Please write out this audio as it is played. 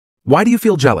Why do you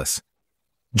feel jealous?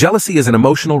 Jealousy is an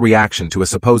emotional reaction to a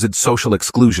supposed social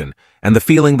exclusion and the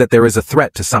feeling that there is a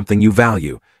threat to something you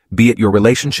value, be it your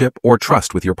relationship or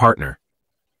trust with your partner.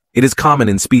 It is common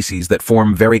in species that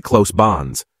form very close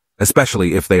bonds,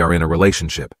 especially if they are in a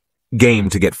relationship, game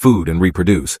to get food and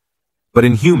reproduce. But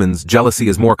in humans, jealousy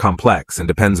is more complex and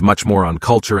depends much more on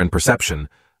culture and perception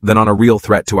than on a real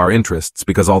threat to our interests,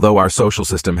 because although our social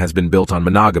system has been built on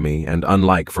monogamy and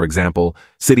unlike, for example,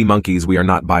 city monkeys, we are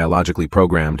not biologically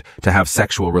programmed to have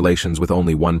sexual relations with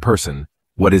only one person.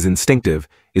 What is instinctive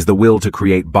is the will to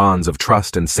create bonds of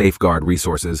trust and safeguard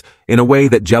resources in a way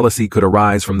that jealousy could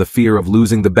arise from the fear of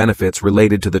losing the benefits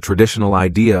related to the traditional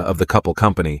idea of the couple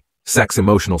company, sex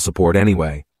emotional support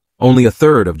anyway. Only a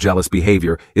third of jealous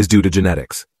behavior is due to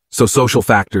genetics, so social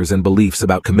factors and beliefs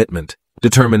about commitment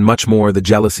determine much more the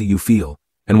jealousy you feel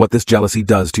and what this jealousy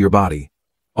does to your body.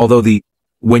 Although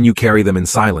when you carry them in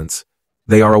silence,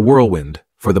 they are a whirlwind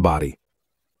for the body.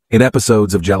 In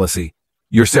episodes of jealousy,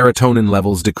 your serotonin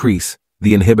levels decrease,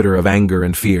 the inhibitor of anger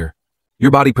and fear.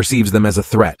 Your body perceives them as a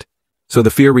threat, so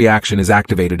the fear reaction is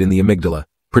activated in the amygdala,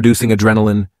 producing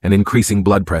adrenaline and increasing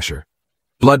blood pressure.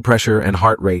 Blood pressure and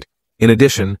heart rate. In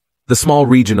addition, the small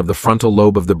region of the frontal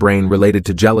lobe of the brain related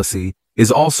to jealousy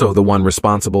is also the one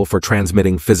responsible for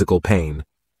transmitting physical pain.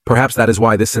 Perhaps that is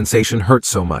why this sensation hurts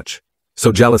so much.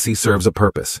 So jealousy serves a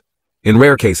purpose. In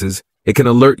rare cases, it can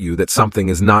alert you that something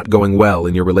is not going well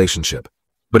in your relationship.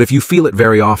 But if you feel it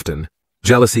very often,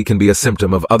 jealousy can be a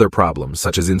symptom of other problems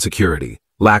such as insecurity,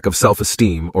 lack of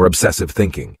self-esteem, or obsessive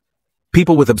thinking.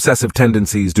 People with obsessive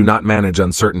tendencies do not manage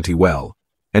uncertainty well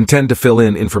and tend to fill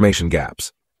in information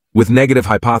gaps. With negative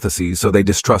hypotheses, so they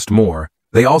distrust more,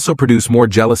 they also produce more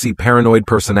jealousy paranoid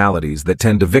personalities that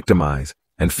tend to victimize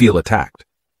and feel attacked.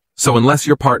 So unless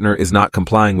your partner is not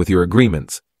complying with your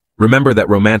agreements, remember that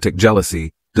romantic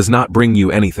jealousy does not bring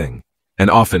you anything and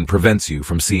often prevents you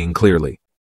from seeing clearly.